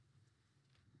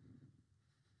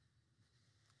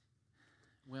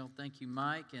Well, thank you,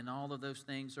 Mike, and all of those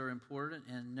things are important.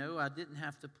 And no, I didn't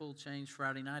have to pull change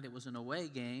Friday night. It was an away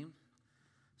game.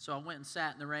 So I went and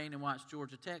sat in the rain and watched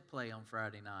Georgia Tech play on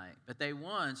Friday night. But they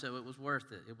won, so it was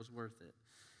worth it. It was worth it.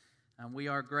 We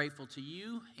are grateful to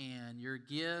you and your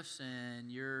gifts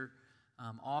and your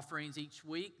offerings each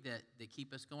week that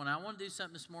keep us going. I want to do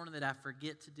something this morning that I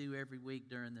forget to do every week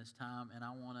during this time, and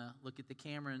I want to look at the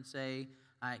camera and say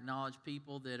I acknowledge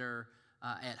people that are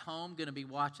at home, going to be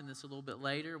watching this a little bit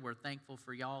later. We're thankful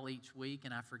for y'all each week,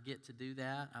 and I forget to do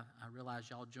that. I realize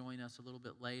y'all join us a little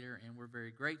bit later, and we're very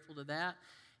grateful to that.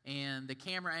 And the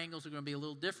camera angles are going to be a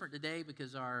little different today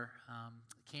because our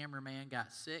cameraman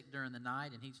got sick during the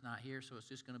night, and he's not here, so it's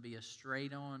just going to be a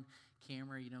straight-on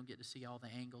camera. You don't get to see all the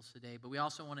angles today. But we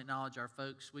also want to acknowledge our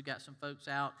folks. We've got some folks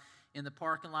out in the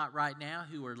parking lot right now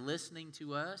who are listening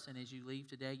to us, and as you leave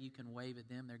today, you can wave at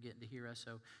them. They're getting to hear us,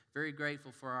 so very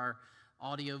grateful for our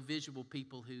audio-visual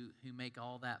people who make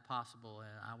all that possible.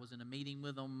 I was in a meeting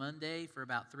with them Monday for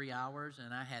about 3 hours,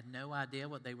 and I had no idea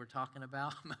what they were talking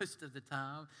about most of the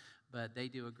time, but they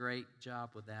do a great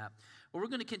job with that. Well, we're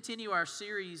going to continue our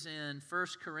series in 1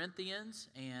 Corinthians,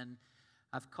 and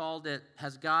I've called it,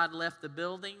 Has God Left the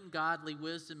Building? Godly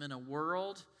Wisdom in a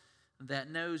World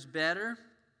That Knows Better.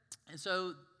 And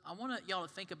so I want y'all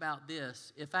to think about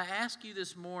this. If I ask you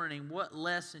this morning what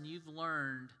lesson you've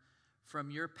learned from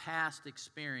your past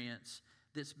experience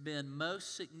that's been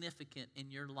most significant in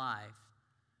your life,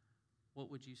 what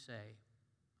would you say?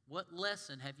 What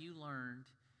lesson have you learned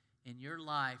in your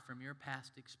life from your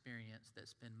past experience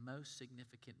that's been most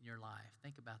significant in your life?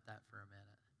 Think about that for a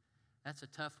minute. That's a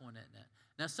tough one, isn't it?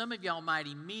 Now, some of y'all might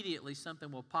immediately,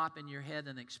 something will pop in your head,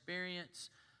 an experience,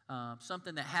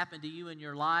 something that happened to you in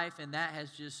your life, and that has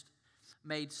just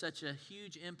made such a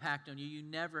huge impact on you. You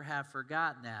never have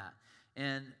forgotten that.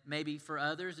 And maybe for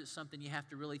others, it's something you have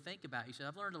to really think about. You say,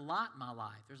 I've learned a lot in my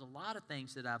life. There's a lot of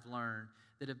things that I've learned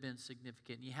that have been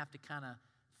significant. And you have to kind of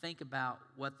think about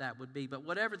what that would be. But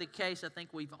whatever the case, I think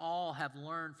we've all have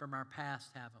learned from our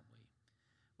past, haven't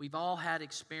we? We've all had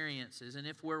experiences. And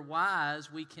if we're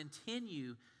wise, we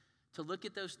continue to look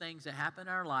at those things that happen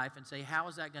in our life and say, how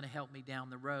is that going to help me down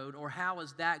the road? Or how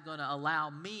is that going to allow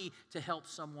me to help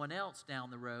someone else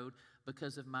down the road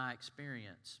because of my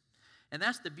experience? And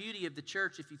that's the beauty of the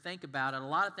church if you think about it. A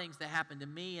lot of things that happened to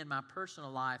me in my personal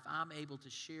life, I'm able to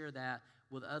share that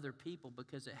with other people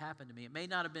because it happened to me. It may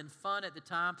not have been fun at the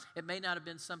time. It may not have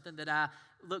been something that I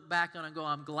look back on and go,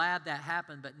 I'm glad that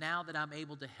happened. But now that I'm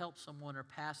able to help someone or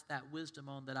pass that wisdom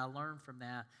on that I learned from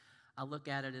that, I look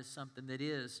at it as something that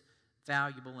is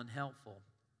valuable and helpful.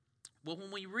 Well,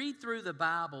 when we read through the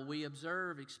Bible, we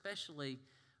observe especially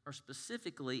or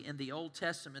specifically in the Old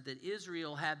Testament that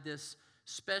Israel had this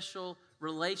special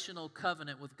relational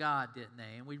covenant with God, didn't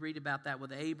they? And we read about that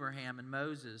with Abraham and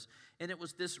Moses. And it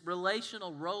was this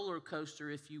relational roller coaster,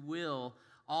 if you will,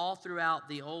 all throughout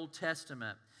the Old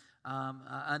Testament.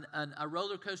 A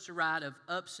roller coaster ride of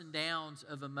ups and downs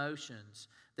of emotions.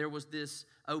 There was this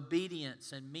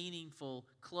obedience and meaningful,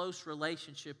 close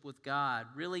relationship with God,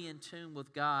 really in tune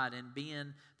with God and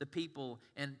being the people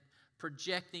and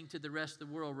projecting to the rest of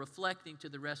the world, reflecting to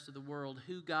the rest of the world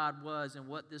who God was and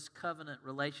what this covenant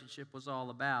relationship was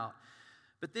all about.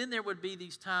 But then there would be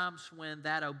these times when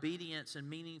that obedience and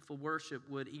meaningful worship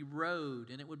would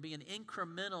erode, and it would be an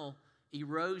incremental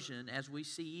erosion, as we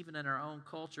see even in our own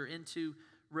culture, into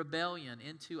rebellion,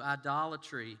 into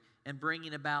idolatry, and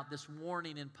bringing about this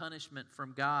warning and punishment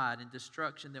from God and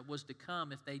destruction that was to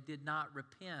come if they did not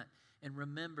repent and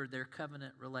remember their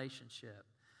covenant relationship.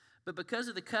 But because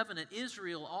of the covenant,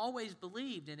 Israel always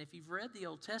believed, and if you've read the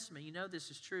Old Testament, you know this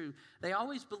is true, they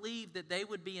always believed that they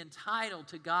would be entitled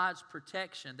to God's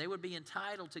protection. They would be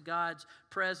entitled to God's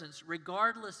presence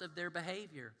regardless of their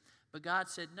behavior. But God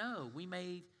said, no, we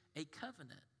made a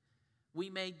covenant. We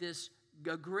made this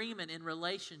agreement in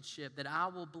relationship that I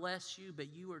will bless you,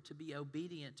 but you are to be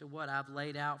obedient to what I've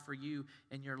laid out for you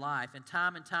in your life. And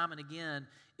time and again,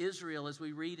 Israel, as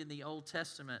we read in the Old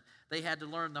Testament, they had to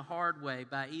learn the hard way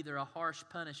by either a harsh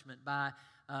punishment, by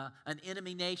an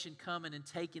enemy nation coming and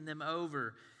taking them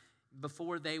over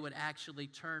before they would actually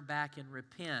turn back and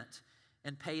repent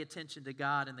and pay attention to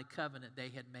God and the covenant they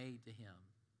had made to Him.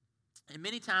 And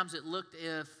many times it looked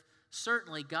if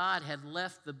certainly God had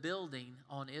left the building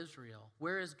on Israel.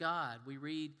 Where is God? We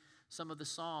read some of the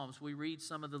Psalms. We read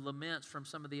some of the laments from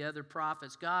some of the other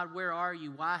prophets. God, where are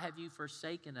you? Why have you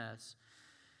forsaken us?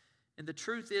 And the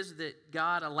truth is that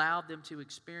God allowed them to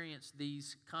experience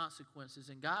these consequences,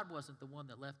 and God wasn't the one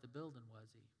that left the building, was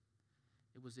He?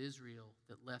 It was Israel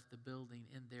that left the building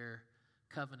in their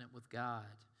covenant with God.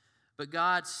 But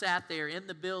God sat there in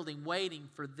the building waiting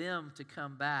for them to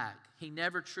come back. He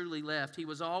never truly left. He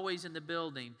was always in the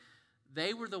building.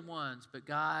 They were the ones, but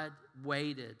God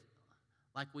waited.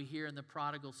 Like we hear in the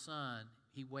prodigal son,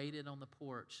 he waited on the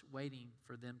porch, waiting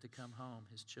for them to come home,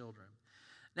 his children.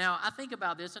 Now, I think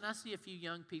about this, and I see a few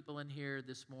young people in here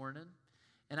this morning,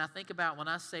 and I think about when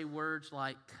I say words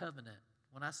like covenant,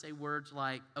 when I say words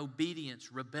like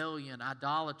obedience, rebellion,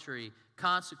 idolatry,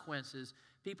 consequences,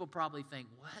 people probably think,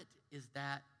 what is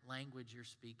that language you're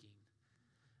speaking?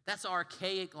 That's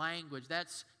archaic language.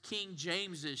 That's King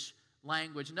James-ish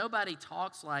language. Nobody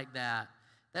talks like that.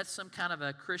 That's some kind of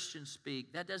a Christian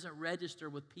speak. That doesn't register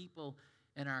with people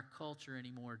in our culture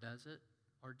anymore, does it?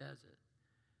 Or does it?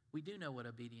 We do know what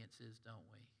obedience is, don't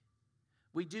we?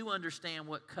 We do understand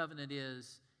what covenant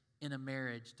is in a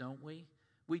marriage, don't we?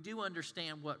 We do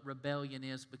understand what rebellion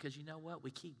is because you know what?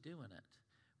 We keep doing it.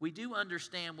 We do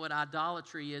understand what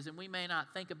idolatry is, and we may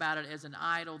not think about it as an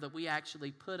idol that we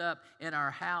actually put up in our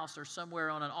house or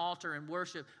somewhere on an altar and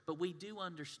worship, but we do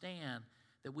understand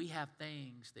that we have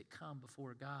things that come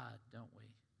before God, don't we?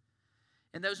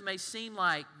 And those may seem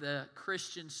like the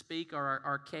Christian speak or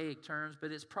archaic terms,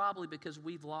 but it's probably because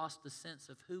we've lost the sense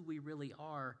of who we really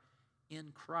are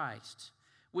in Christ.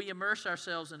 We immerse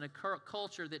ourselves in a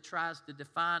culture that tries to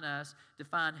define us,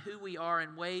 define who we are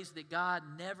in ways that God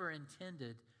never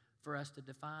intended for us to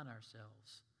define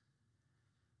ourselves.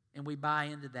 And we buy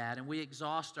into that, and we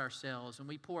exhaust ourselves, and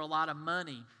we pour a lot of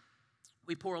money.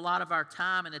 We pour a lot of our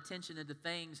time and attention into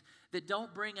things that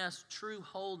don't bring us true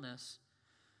wholeness,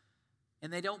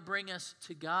 and they don't bring us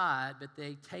to God, but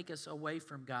they take us away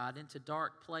from God into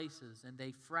dark places, and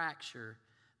they fracture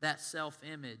that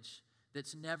self-image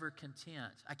that's never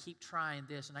content. I keep trying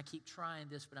this, and I keep trying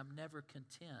this, but I'm never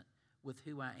content with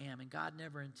who I am, and God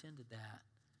never intended that.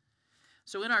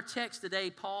 So in our text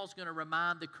today, Paul's going to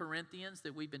remind the Corinthians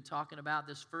that we've been talking about,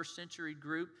 this first century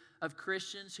group of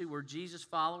Christians who were Jesus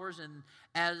followers. And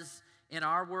as in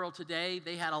our world today,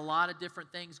 they had a lot of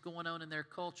different things going on in their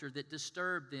culture that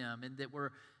disturbed them and that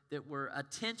were a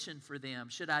tension for them.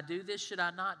 Should I do this? Should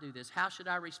I not do this? How should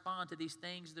I respond to these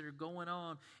things that are going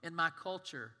on in my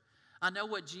culture? I know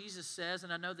what Jesus says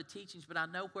and I know the teachings, but I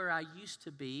know where I used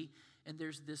to be, and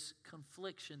there's this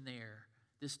confliction there.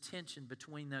 This tension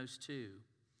between those two.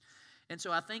 And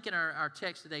so I think in our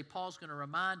text today, Paul's going to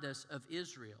remind us of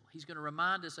Israel. He's going to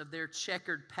remind us of their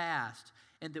checkered past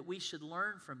and that we should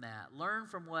learn from that. Learn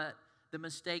from what the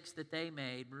mistakes that they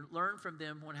made. Learn from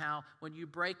them when you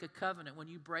break a covenant, when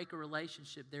you break a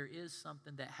relationship, there is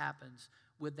something that happens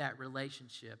with that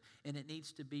relationship, and it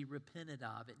needs to be repented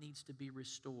of. It needs to be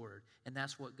restored, and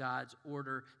that's what God's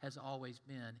order has always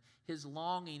been. His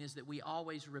longing is that we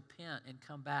always repent and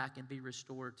come back and be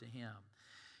restored to Him.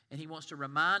 And He wants to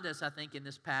remind us, I think, in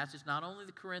this passage, not only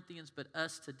the Corinthians, but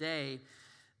us today,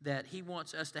 that He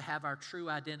wants us to have our true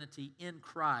identity in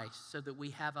Christ so that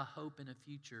we have a hope and a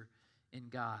future in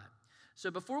God. So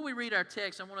before we read our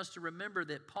text, I want us to remember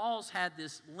that Paul's had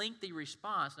this lengthy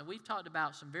response. Now, we've talked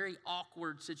about some very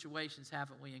awkward situations,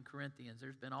 haven't we, in Corinthians?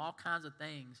 There's been all kinds of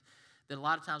things that a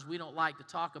lot of times we don't like to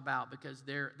talk about because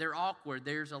they're awkward.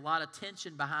 There's a lot of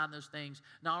tension behind those things,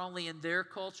 not only in their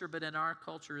culture, but in our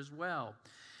culture as well.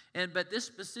 But this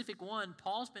specific one,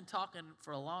 Paul's been talking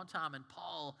for a long time, and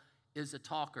Paul is a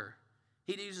talker.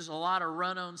 He uses a lot of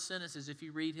run-on sentences if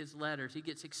you read his letters. He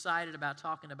gets excited about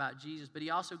talking about Jesus, but he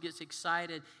also gets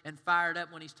excited and fired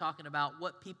up when he's talking about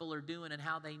what people are doing and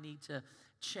how they need to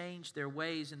change their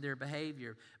ways and their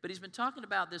behavior. But he's been talking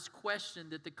about this question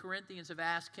that the Corinthians have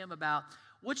asked him about,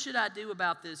 what should I do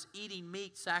about this eating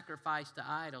meat sacrificed to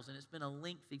idols? And it's been a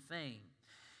lengthy thing.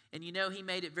 And you know, he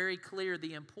made it very clear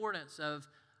the importance of,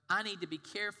 I need to be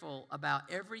careful about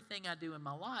everything I do in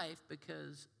my life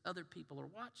because other people are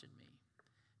watching me.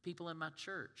 People in my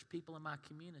church, people in my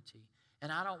community.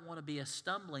 And I don't want to be a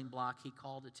stumbling block, he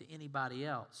called it, to anybody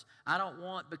else. I don't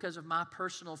want, because of my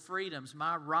personal freedoms,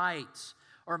 my rights,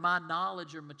 or my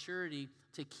knowledge or maturity,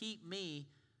 to keep me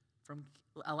from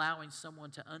allowing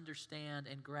someone to understand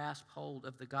and grasp hold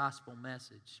of the gospel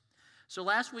message. So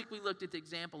last week we looked at the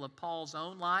example of Paul's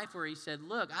own life where he said,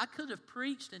 look, I could have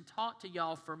preached and taught to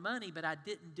y'all for money, but I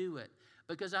didn't do it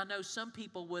because I know some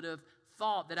people would have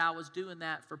thought that I was doing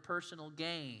that for personal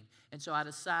gain. And so I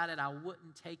decided I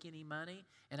wouldn't take any money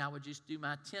and I would just do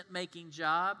my tent-making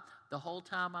job the whole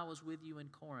time I was with you in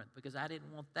Corinth because I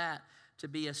didn't want that to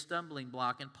be a stumbling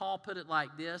block. And Paul put it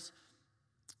like this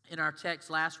in our text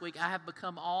last week, I have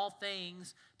become all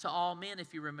things to all men,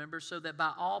 if you remember, so that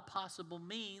by all possible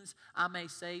means I may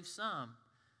save some.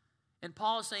 And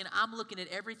Paul is saying, I'm looking at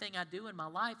everything I do in my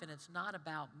life and it's not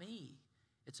about me.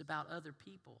 It's about other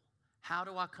people. How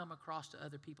do I come across to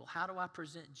other people? How do I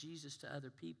present Jesus to other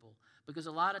people? Because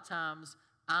a lot of times,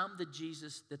 I'm the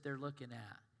Jesus that they're looking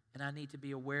at, and I need to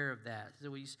be aware of that.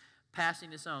 So he's passing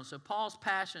this on. So Paul's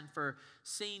passion for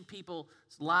seeing people's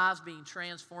lives being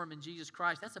transformed in Jesus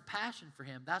Christ, that's a passion for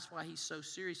him. That's why he's so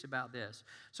serious about this.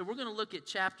 So we're going to look at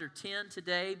chapter 10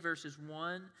 today, verses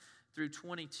 1 through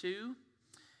 22.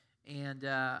 And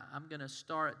I'm going to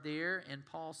start there. And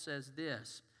Paul says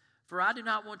this: "For I do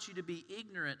not want you to be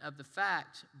ignorant of the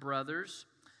fact, brothers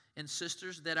and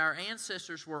sisters, that our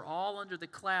ancestors were all under the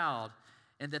cloud,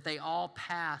 and that they all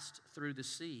passed through the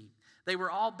sea. They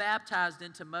were all baptized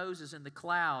into Moses in the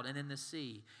cloud and in the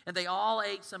sea. And they all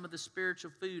ate some of the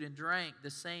spiritual food and drank the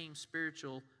same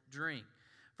spiritual drink.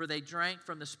 For they drank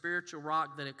from the spiritual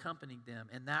rock that accompanied them,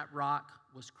 and that rock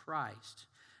was Christ.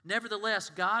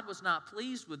 Nevertheless, God was not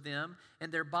pleased with them,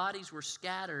 and their bodies were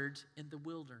scattered in the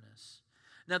wilderness.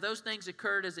 Now those things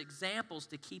occurred as examples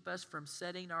to keep us from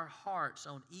setting our hearts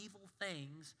on evil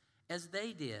things as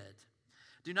they did.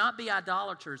 Do not be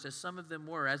idolaters, as some of them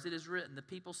were. As it is written, the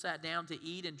people sat down to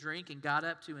eat and drink and got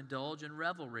up to indulge in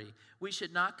revelry. We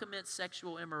should not commit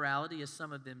sexual immorality, as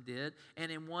some of them did,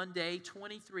 and in one day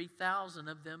 23,000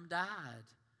 of them died.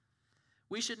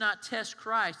 We should not test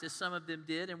Christ, as some of them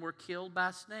did and were killed by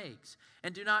snakes.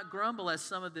 And do not grumble, as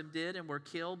some of them did and were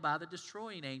killed by the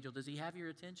destroying angel." Does he have your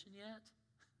attention yet?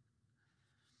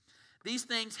 "These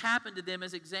things happened to them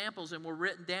as examples and were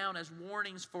written down as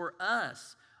warnings for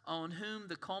us, on whom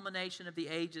the culmination of the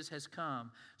ages has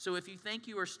come. So if you think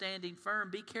you are standing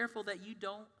firm, be careful that you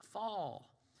don't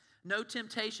fall. No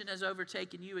temptation has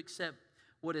overtaken you except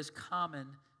what is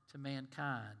common to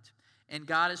mankind. And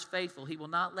God is faithful. He will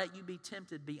not let you be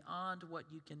tempted beyond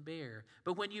what you can bear.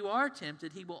 But when you are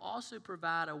tempted, He will also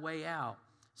provide a way out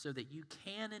so that you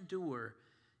can endure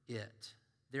it.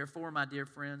 Therefore, my dear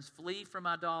friends, flee from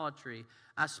idolatry.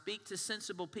 I speak to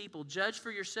sensible people. Judge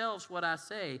for yourselves what I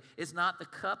say. Is not the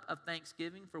cup of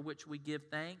thanksgiving for which we give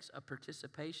thanks a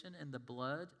participation in the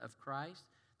blood of Christ?"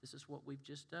 This is what we've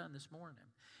just done this morning.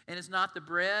 "And is not the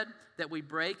bread that we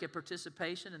break a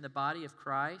participation in the body of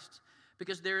Christ?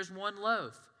 Because there is one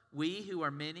loaf. We who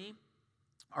are many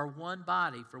are one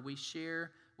body, for we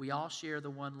all share the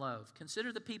one loaf.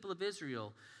 Consider the people of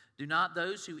Israel. Do not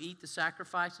those who eat the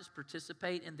sacrifices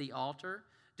participate in the altar?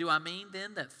 Do I mean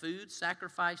then that food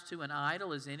sacrificed to an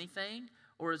idol is anything,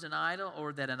 or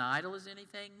that an idol is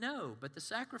anything? No, but the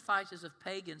sacrifices of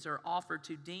pagans are offered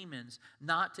to demons,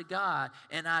 not to God.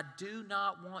 And I do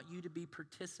not want you to be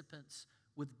participants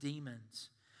with demons.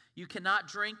 You cannot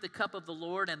drink the cup of the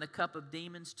Lord and the cup of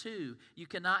demons too. You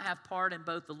cannot have part in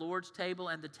both the Lord's table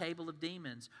and the table of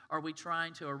demons. Are we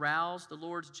trying to arouse the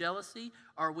Lord's jealousy?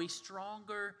 Are we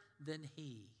stronger than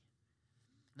He?"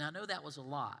 Now, I know that was a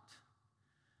lot.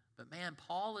 But man,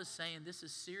 Paul is saying this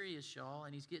is serious, y'all,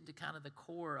 and he's getting to kind of the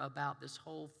core about this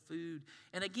whole food.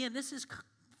 And again, this is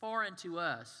foreign to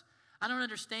us. I don't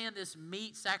understand this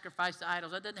meat sacrifice to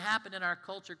idols. That doesn't happen in our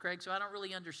culture, Craig, so I don't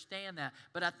really understand that.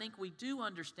 But I think we do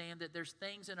understand that there's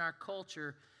things in our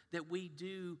culture that we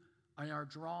do and are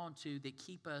drawn to that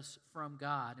keep us from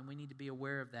God, and we need to be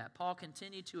aware of that. Paul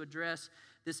continued to address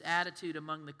this attitude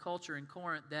among the culture in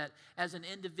Corinth that as an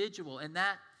individual, in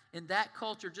that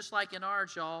culture, just like in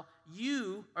ours, y'all,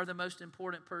 you are the most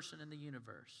important person in the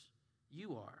universe.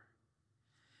 You are.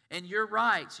 And your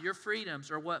rights, your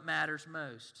freedoms are what matters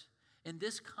most. And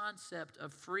this concept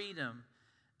of freedom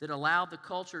that allowed the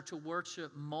culture to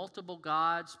worship multiple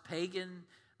gods, pagan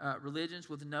religions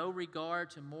with no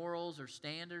regard to morals or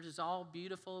standards is all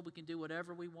beautiful. We can do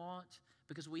whatever we want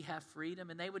because we have freedom.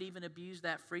 And they would even abuse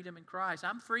that freedom in Christ.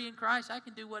 I'm free in Christ. I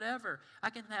can do whatever. I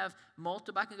can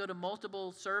go to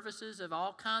multiple services of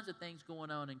all kinds of things going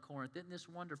on in Corinth. Isn't this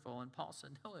wonderful? And Paul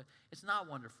said, no, it's not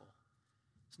wonderful.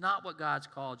 It's not what God's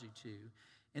called you to.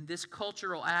 And this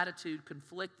cultural attitude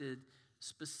conflicted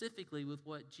specifically with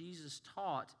what Jesus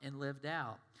taught and lived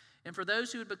out. And for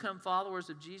those who would become followers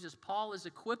of Jesus, Paul is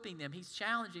equipping them. He's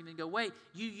challenging them to go, wait,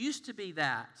 you used to be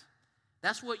that.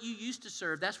 That's what you used to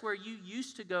serve. That's where you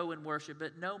used to go and worship,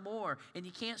 but no more. And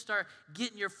you can't start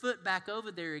getting your foot back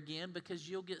over there again because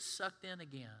you'll get sucked in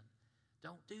again.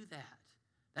 Don't do that.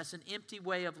 That's an empty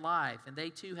way of life. And they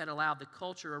too had allowed the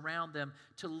culture around them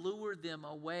to lure them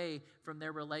away from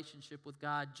their relationship with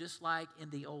God, just like in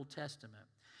the Old Testament.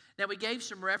 Now, we gave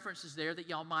some references there that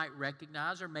y'all might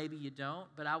recognize, or maybe you don't,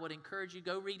 but I would encourage you,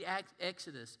 go read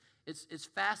Exodus. It's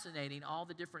fascinating, all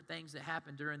the different things that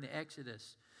happened during the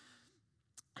Exodus.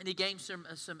 And he gave some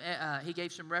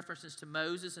references to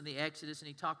Moses in the Exodus, and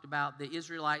he talked about the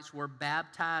Israelites were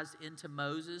baptized into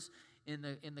Moses in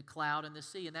the cloud and the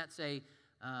sea, and that's a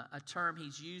a term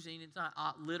he's using. It's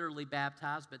not literally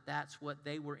baptized, but that's what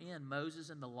they were in. Moses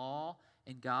and the law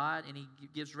and God, and he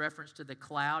gives reference to the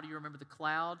cloud. You remember the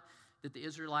cloud that the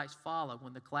Israelites followed.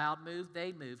 When the cloud moved,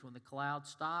 they moved. When the cloud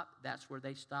stopped, that's where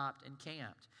they stopped and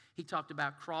camped. He talked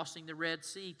about crossing the Red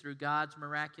Sea through God's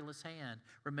miraculous hand.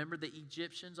 Remember the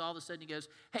Egyptians? All of a sudden he goes,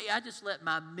 hey, I just let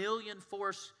my million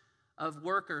force of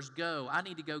workers go. I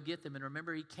need to go get them. And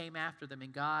remember, he came after them,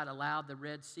 and God allowed the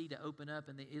Red Sea to open up,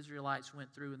 and the Israelites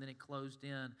went through, and then it closed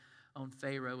in on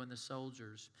Pharaoh and the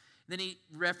soldiers. And then he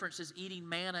references eating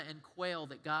manna and quail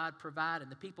that God provided.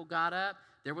 The people got up,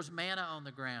 there was manna on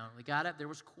the ground. They got up, there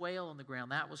was quail on the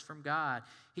ground. That was from God.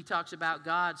 He talks about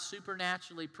God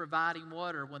supernaturally providing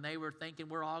water when they were thinking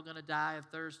we're all going to die of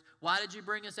thirst. Why did you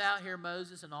bring us out here,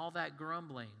 Moses? And all that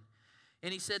grumbling.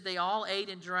 And he said they all ate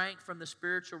and drank from the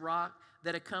spiritual rock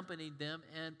that accompanied them.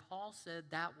 And Paul said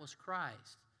that was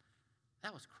Christ.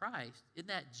 That was Christ. Isn't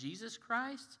that Jesus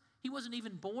Christ? He wasn't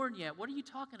even born yet. What are you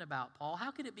talking about, Paul? How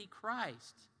could it be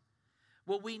Christ?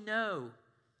 Well, we know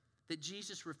that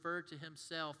Jesus referred to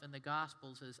himself in the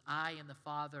Gospels as I and the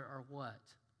Father are what?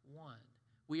 One.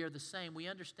 We are the same. We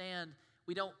understand,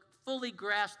 we don't fully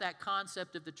grasp that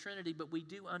concept of the Trinity, but we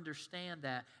do understand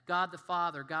that. God the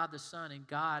Father, God the Son, and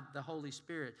God the Holy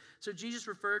Spirit. So Jesus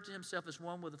referred to himself as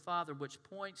one with the Father, which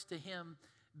points to him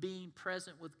being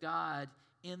present with God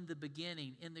in the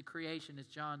beginning, in the creation, as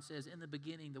John says. In the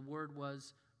beginning, the Word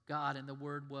was God, and the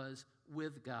Word was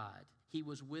with God. He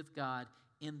was with God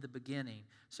in the beginning.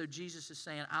 So Jesus is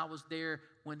saying, I was there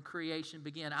when creation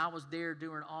began. I was there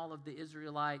during all of the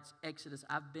Israelites' exodus.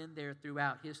 I've been there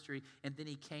throughout history. And then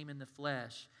he came in the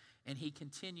flesh. And he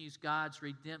continues God's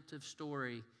redemptive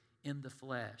story in the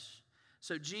flesh.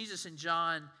 So Jesus in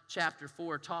John chapter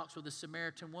 4 talks with a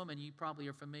Samaritan woman. You probably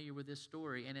are familiar with this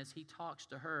story. And as he talks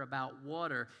to her about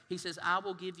water, he says, I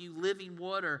will give you living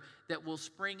water that will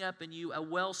spring up in you, a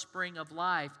wellspring of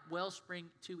life, wellspring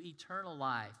to eternal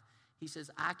life. He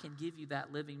says, I can give you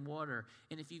that living water.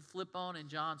 And if you flip on in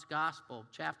John's Gospel,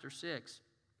 chapter 6,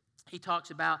 he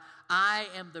talks about, I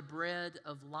am the bread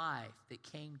of life that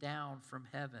came down from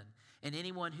heaven. And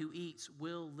anyone who eats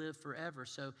will live forever.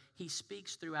 So he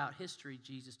speaks throughout history,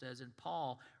 Jesus does, and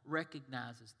Paul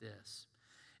recognizes this.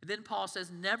 And then Paul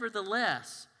says,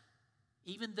 nevertheless,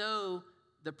 even though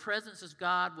the presence of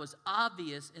God was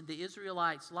obvious in the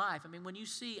Israelites' life, I mean, when you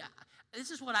see, this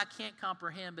is what I can't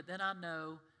comprehend, but then I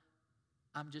know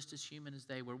I'm just as human as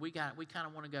they were. We kind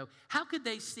of want to go, how could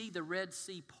they see the Red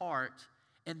Sea part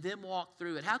and then walk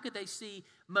through it? How could they see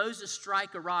Moses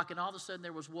strike a rock and all of a sudden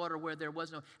there was water where there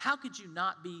was no? How could you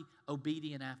not be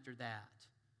obedient after that?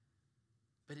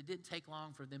 But it didn't take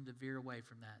long for them to veer away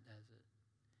from that, does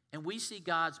it? And we see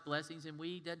God's blessings, and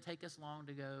it doesn't take us long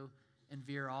to go and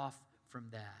veer off from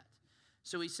that.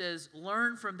 So he says,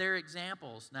 learn from their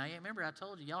examples. Now, remember, I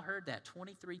told you, y'all heard that.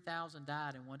 23,000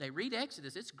 died in one day. Read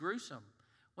Exodus. It's gruesome.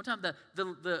 One time,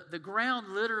 the ground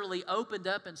literally opened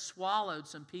up and swallowed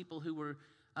some people who were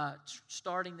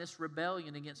starting this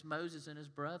rebellion against Moses and his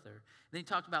brother. And then he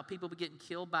talked about people getting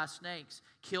killed by snakes,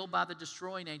 killed by the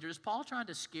destroying angel. Is Paul trying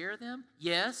to scare them?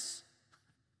 Yes.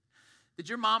 Did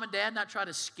your mom and dad not try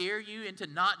to scare you into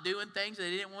not doing things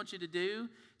they didn't want you to do?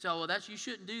 So, well, you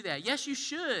shouldn't do that. Yes, you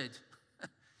should.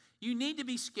 You need to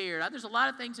be scared. There's a lot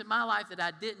of things in my life that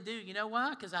I didn't do. You know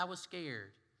why? Because I was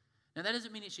scared. Now, that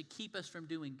doesn't mean it should keep us from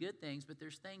doing good things, but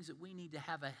there's things that we need to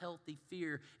have a healthy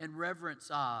fear and reverence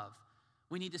of.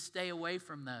 We need to stay away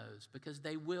from those because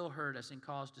they will hurt us and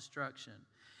cause destruction.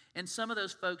 And some of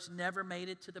those folks never made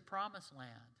it to the promised land.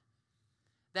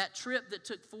 That trip that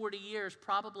took 40 years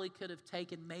probably could have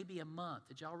taken maybe a month.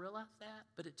 Did y'all realize that?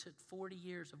 But it took 40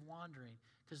 years of wandering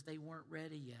because they weren't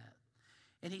ready yet.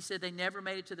 And he said they never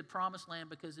made it to the promised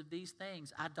land because of these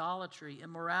things: idolatry,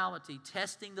 immorality,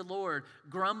 testing the Lord,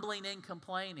 grumbling and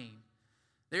complaining.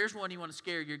 There's one you want to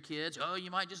scare your kids. Oh,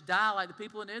 you might just die like the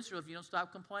people in Israel if you don't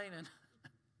stop complaining.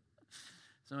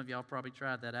 Some of y'all probably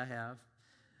tried that. I have.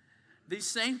 These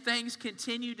same things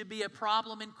continue to be a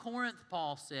problem in Corinth,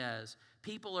 Paul says.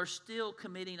 People are still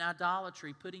committing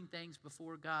idolatry, putting things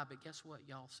before God. But guess what,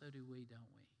 y'all? So do we, don't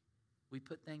we? We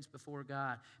put things before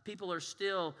God. People are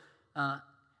still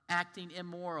acting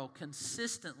immoral,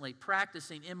 consistently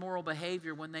practicing immoral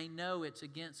behavior when they know it's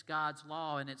against God's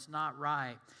law and it's not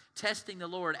right. Testing the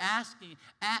Lord, acting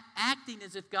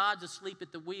as if God's asleep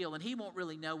at the wheel and he won't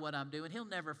really know what I'm doing. He'll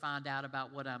never find out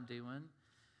about what I'm doing.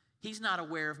 He's not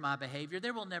aware of my behavior.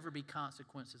 There will never be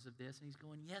consequences of this. And he's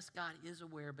going, yes, God is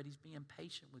aware, but he's being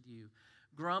patient with you.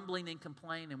 Grumbling and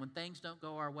complaining when things don't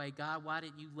go our way. God, why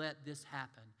didn't you let this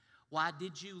happen? Why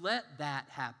did you let that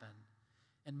happen?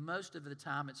 And most of the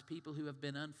time, it's people who have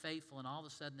been unfaithful, and all of a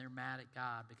sudden they're mad at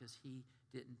God because he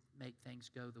didn't make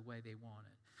things go the way they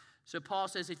wanted. So Paul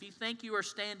says, if you think you are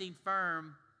standing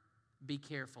firm, be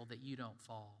careful that you don't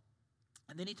fall.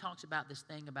 And then he talks about this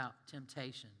thing about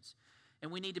temptations.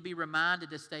 And we need to be reminded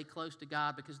to stay close to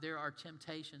God because there are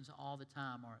temptations all the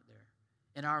time, aren't there?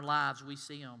 In our lives, we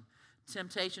see them.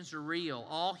 Temptations are real.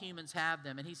 All humans have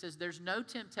them. And he says there's no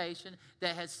temptation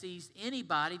that has seized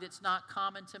anybody that's not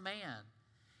common to man.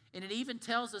 And it even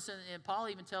tells us, and Paul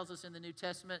even tells us in the New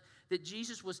Testament, that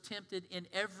Jesus was tempted in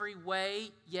every way,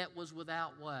 yet was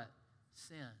without what?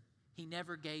 Sin. He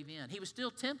never gave in. He was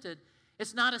still tempted.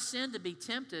 It's not a sin to be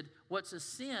tempted. What's a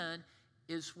sin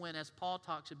is when, as Paul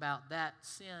talks about, that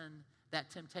sin, that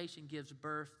temptation gives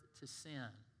birth to sin,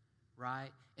 right?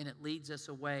 And it leads us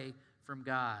away from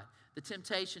God. The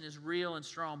temptation is real and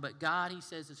strong, but God, he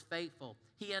says, is faithful.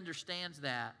 He understands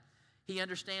that. He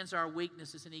understands our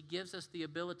weaknesses, and he gives us the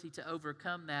ability to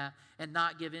overcome that and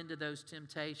not give in to those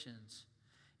temptations.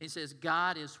 He says,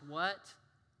 God is what?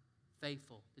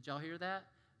 Faithful. Did y'all hear that?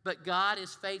 But God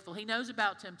is faithful. He knows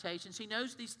about temptations. He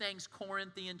knows these things,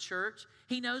 Corinthian church.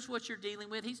 He knows what you're dealing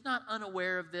with. He's not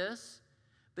unaware of this,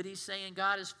 but he's saying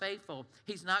God is faithful.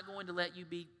 He's not going to let you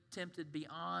be tempted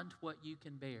beyond what you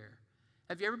can bear.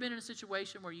 Have you ever been in a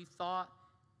situation where you thought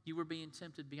you were being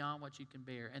tempted beyond what you can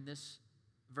bear, and this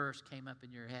verse came up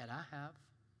in your head? I have.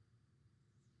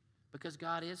 Because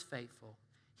God is faithful.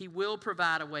 He will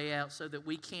provide a way out so that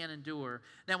we can endure.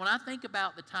 Now, when I think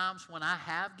about the times when I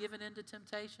have given in to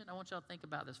temptation, I want y'all to think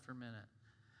about this for a minute.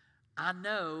 I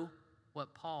know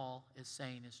what Paul is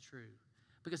saying is true.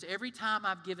 Because every time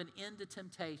I've given in to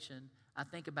temptation, I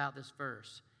think about this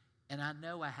verse. And I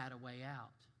know I had a way out.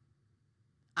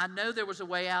 I know there was a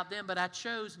way out then, but I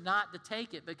chose not to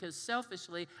take it because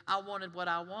selfishly I wanted what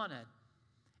I wanted.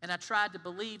 And I tried to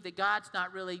believe that God's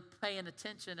not really paying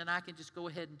attention and I can just go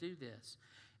ahead and do this.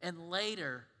 And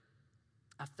later,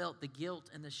 I felt the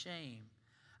guilt and the shame.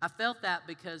 I felt that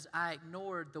because I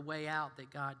ignored the way out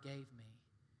that God gave me.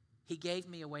 He gave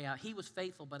me a way out. He was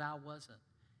faithful, but I wasn't.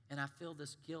 And I feel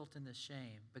this guilt and this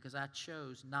shame because I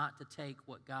chose not to take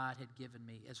what God had given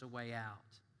me as a way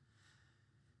out.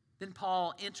 Then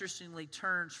Paul interestingly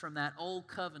turns from that old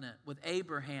covenant with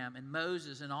Abraham and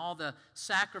Moses and all the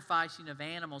sacrificing of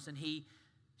animals, and he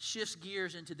shifts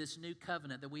gears into this new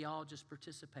covenant that we all just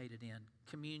participated in,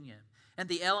 communion. And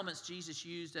the elements Jesus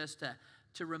used us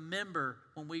to remember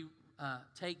when we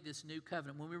take this new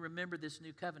covenant. When we remember this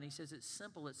new covenant, he says it's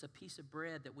simple. It's a piece of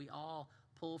bread that we all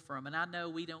pull from. And I know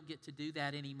we don't get to do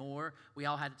that anymore. We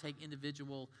all had to take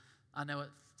individual, I know it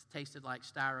tasted like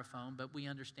styrofoam, but we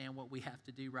understand what we have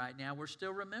to do right now. We're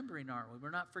still remembering, aren't we? We're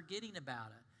not forgetting about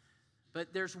it.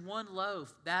 But there's one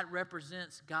loaf. That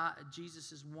represents God,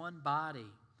 Jesus' one body.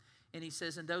 And he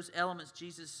says, and those elements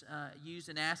Jesus used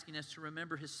in asking us to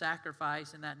remember his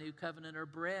sacrifice in that new covenant are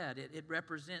bread. It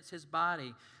represents his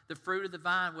body. The fruit of the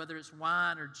vine, whether it's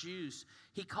wine or juice,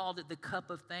 he called it the cup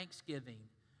of thanksgiving,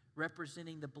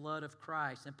 representing the blood of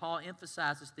Christ. And Paul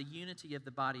emphasizes the unity of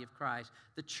the body of Christ,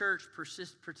 the church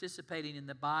participating in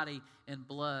the body and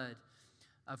blood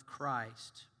of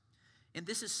Christ. And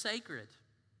this is sacred.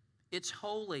 It's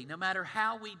holy, no matter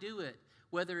how we do it,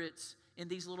 whether it's in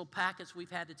these little packets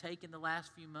we've had to take in the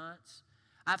last few months.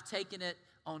 I've taken it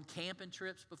on camping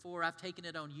trips before. I've taken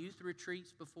it on youth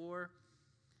retreats before.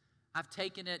 I've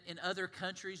taken it in other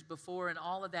countries before, and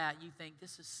all of that. You think,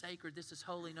 this is sacred, this is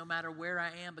holy, no matter where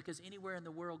I am, because anywhere in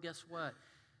the world, guess what?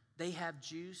 They have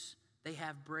juice, they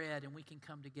have bread, and we can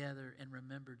come together and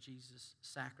remember Jesus'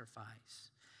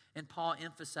 sacrifice. And Paul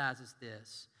emphasizes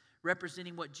this,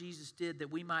 representing what Jesus did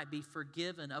that we might be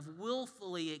forgiven of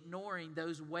willfully ignoring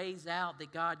those ways out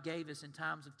that God gave us in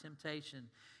times of temptation.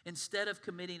 Instead of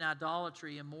committing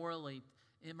idolatry,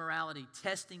 immorality,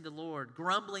 testing the Lord,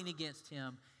 grumbling against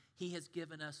him, he has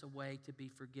given us a way to be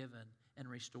forgiven and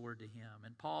restored to him.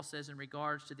 And Paul says in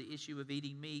regards to the issue of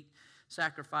eating meat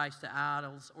sacrificed to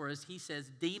idols, or as he says,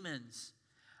 demons,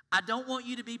 I don't want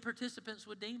you to be participants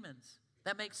with demons.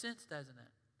 That makes sense, doesn't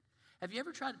it? Have you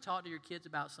ever tried to talk to your kids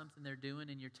about something they're doing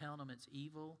and you're telling them it's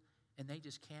evil and they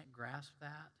just can't grasp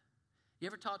that? You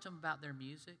ever talk to them about their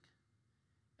music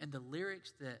and the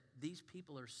lyrics that these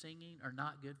people are singing are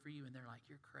not good for you and they're like,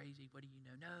 you're crazy, what do you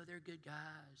know? No, they're good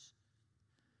guys.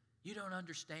 You don't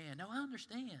understand. No, I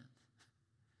understand.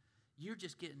 You're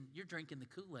drinking the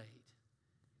Kool-Aid.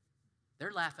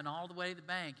 They're laughing all the way to the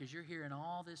bank because you're hearing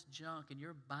all this junk and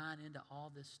you're buying into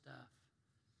all this stuff.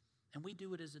 And we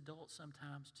do it as adults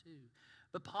sometimes too.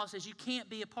 But Paul says you can't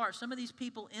be a part. Some of these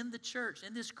people in the church,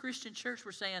 in this Christian church,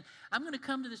 were saying, I'm going to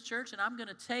come to this church and I'm going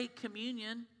to take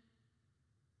communion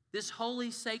this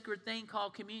holy, sacred thing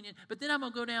called communion. But then I'm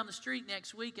going to go down the street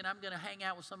next week and I'm going to hang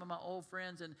out with some of my old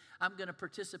friends and I'm going to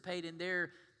participate in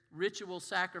their ritual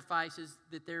sacrifices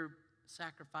that they're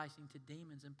sacrificing to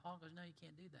demons. And Paul goes, no, you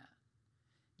can't do that.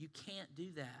 You can't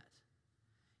do that.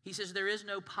 He says there is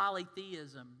no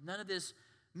polytheism. None of this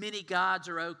many gods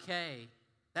are okay.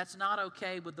 That's not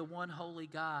okay with the one holy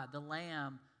God, the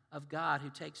Lamb of God who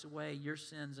takes away your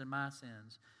sins and my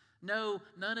sins. No,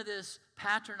 none of this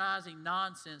patronizing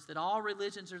nonsense that all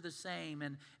religions are the same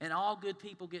and all good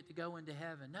people get to go into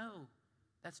heaven. No,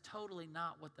 that's totally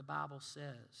not what the Bible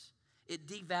says. It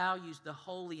devalues the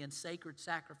holy and sacred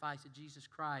sacrifice of Jesus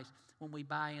Christ when we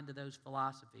buy into those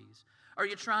philosophies. Are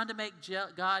you trying to make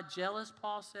God jealous,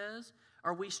 Paul says?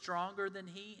 Are we stronger than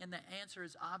He? And the answer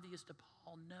is obvious to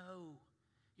Paul, no.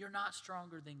 You're not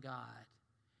stronger than God,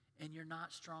 and you're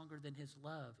not stronger than His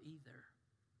love either.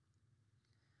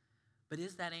 But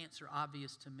is that answer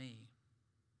obvious to me?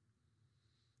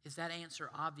 Is that answer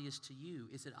obvious to you?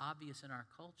 Is it obvious in our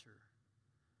culture?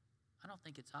 I don't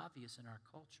think it's obvious in our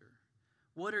culture.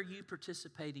 What are you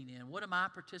participating in? What am I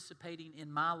participating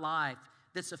in my life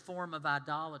that's a form of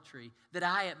idolatry, that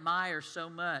I admire so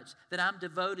much, that I'm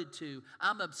devoted to,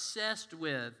 I'm obsessed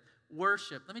with?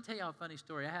 Worship. Let me tell you a funny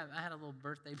story. I had a little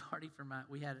birthday party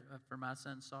for my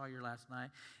son Sawyer last night,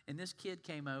 and this kid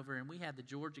came over, and we had the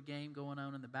Georgia game going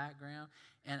on in the background,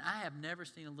 and I have never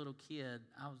seen a little kid.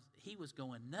 He was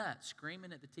going nuts,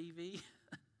 screaming at the TV.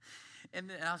 And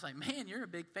then I was like, man, you're a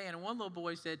big fan. And one little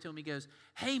boy said to him, he goes,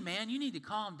 hey, man, you need to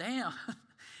calm down.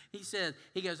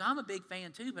 He goes, I'm a big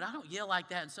fan too, but I don't yell like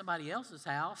that in somebody else's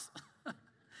house.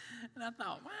 And I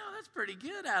thought, wow, that's pretty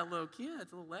good out of little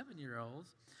kids, little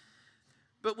 11-year-olds.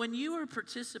 But when you are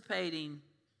participating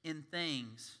in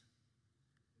things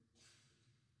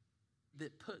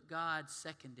that put God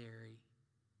secondary,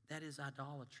 that is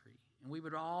idolatry. And we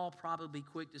would all probably be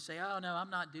quick to say, oh, no, I'm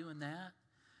not doing that.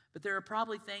 But there are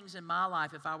probably things in my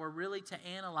life, if I were really to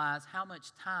analyze how much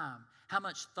time, how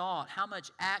much thought, how much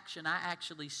action I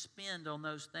actually spend on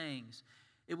those things,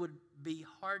 it would be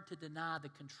hard to deny the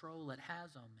control it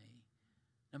has on me,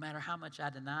 no matter how much I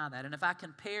deny that. And if I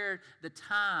compare the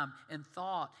time and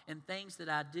thought and things that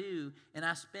I do, and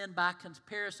I spend by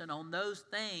comparison on those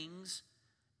things,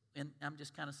 and I'm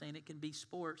just kind of saying it can be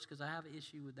sports because I have an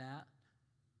issue with that,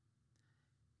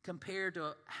 compared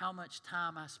to how much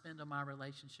time I spend on my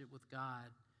relationship with God,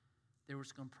 there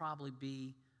was going to probably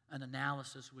be an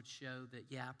analysis would show that,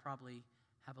 yeah, I probably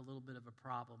have a little bit of a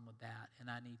problem with that,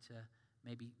 and I need to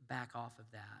maybe back off of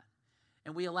that.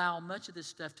 And we allow much of this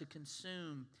stuff to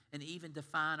consume and even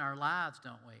define our lives,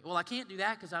 don't we? Well, I can't do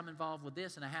that because I'm involved with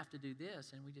this and I have to do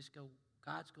this. And we just go,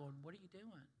 God's going, what are you doing?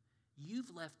 You've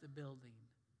left the building.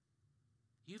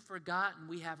 You've forgotten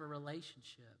we have a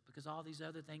relationship because all these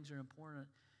other things are important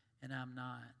and I'm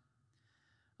not.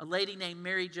 A lady named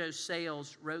Mary Jo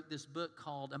Sales wrote this book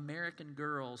called American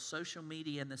Girls, Social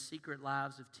Media and the Secret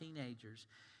Lives of Teenagers.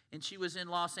 And she was in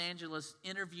Los Angeles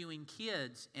interviewing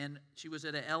kids, and she was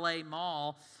at a LA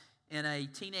mall, and a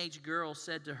teenage girl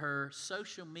said to her,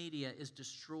 social media is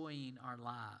destroying our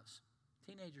lives.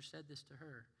 A teenager said this to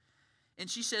her. And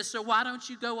she says, so why don't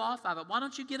you go off of it? Why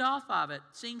don't you get off of it?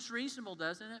 Seems reasonable,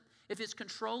 doesn't it? If it's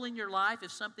controlling your life,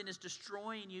 if something is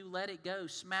destroying you, let it go,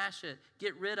 smash it,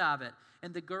 get rid of it.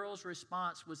 And the girl's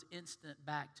response was instant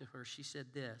back to her. She said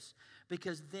this,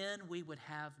 because then we would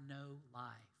have no life.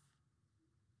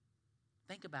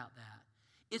 Think about that.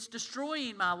 It's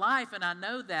destroying my life, and I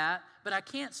know that, but I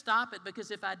can't stop it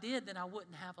because if I did, then I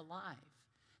wouldn't have a life.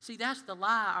 See, that's the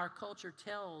lie our culture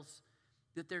tells,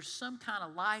 that there's some kind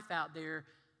of life out there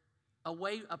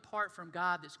away apart from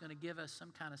God that's going to give us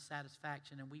some kind of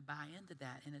satisfaction, and we buy into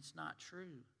that, and it's not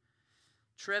true.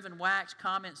 Trevin Wax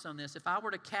comments on this. If I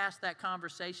were to cast that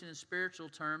conversation in spiritual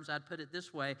terms, I'd put it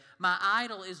this way. My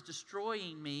idol is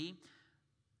destroying me,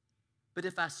 but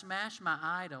if I smash my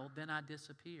idol, then I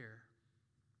disappear.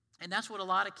 And that's what a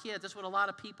lot of kids, that's what a lot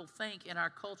of people think in our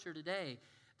culture today,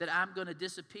 that I'm going to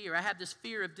disappear. I have this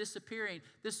fear of disappearing,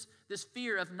 this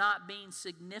fear of not being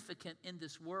significant in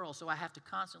this world. So I have to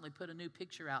constantly put a new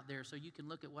picture out there so you can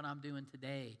look at what I'm doing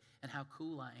today and how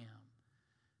cool I am.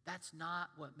 That's not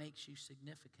what makes you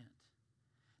significant.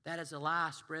 That is a lie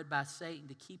spread by Satan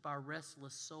to keep our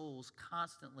restless souls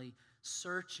constantly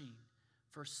searching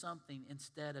for something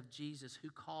instead of Jesus, who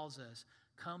calls us,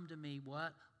 come to me,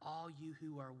 what? All you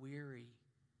who are weary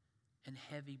and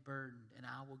heavy burdened, and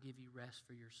I will give you rest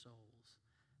for your souls.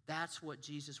 That's what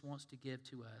Jesus wants to give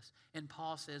to us. And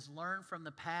Paul says, learn from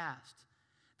the past.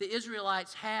 The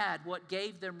Israelites had what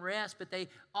gave them rest, but they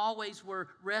always were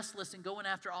restless and going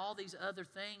after all these other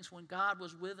things when God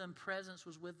was with them, presence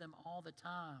was with them all the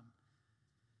time.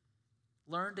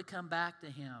 Learn to come back to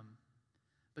Him,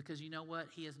 because you know what?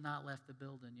 He has not left the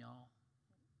building, y'all.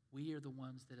 We are the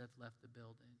ones that have left the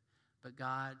building. But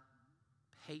God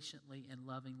patiently and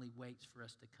lovingly waits for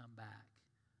us to come back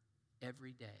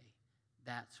every day.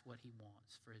 That's what He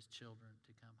wants, for His children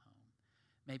to come home.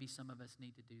 Maybe some of us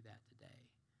need to do that today.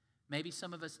 Maybe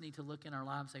some of us need to look in our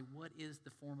lives and say, what is the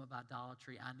form of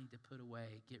idolatry I need to put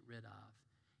away, get rid of,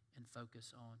 and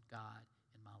focus on God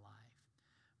in my life?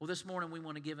 Well, this morning we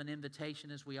want to give an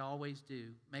invitation, as we always do.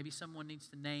 Maybe someone needs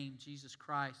to name Jesus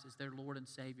Christ as their Lord and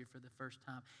Savior for the first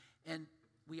time. And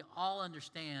we all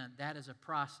understand that is a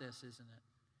process, isn't it?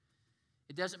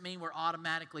 It doesn't mean we're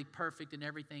automatically perfect and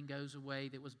everything goes away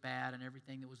that was bad and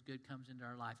everything that was good comes into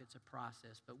our life. It's a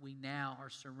process. But we now are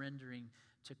surrendering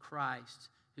to Christ,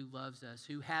 who loves us,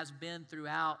 who has been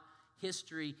throughout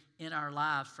history in our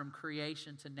lives from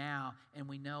creation to now. And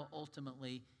we know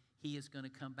ultimately He is going to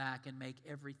come back and make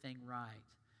everything right.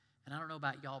 And I don't know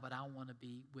about y'all, but I want to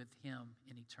be with Him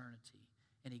in eternity.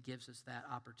 And He gives us that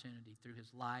opportunity through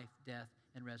His life, death,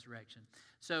 and resurrection.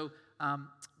 So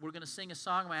we're going to sing a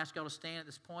song. I'm going to ask y'all to stand at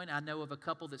this point. I know of a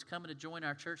couple that's coming to join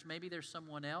our church. Maybe there's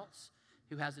someone else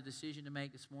who has a decision to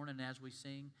make this morning. And as we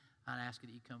sing, I ask you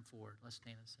that you come forward. Let's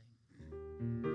stand and sing.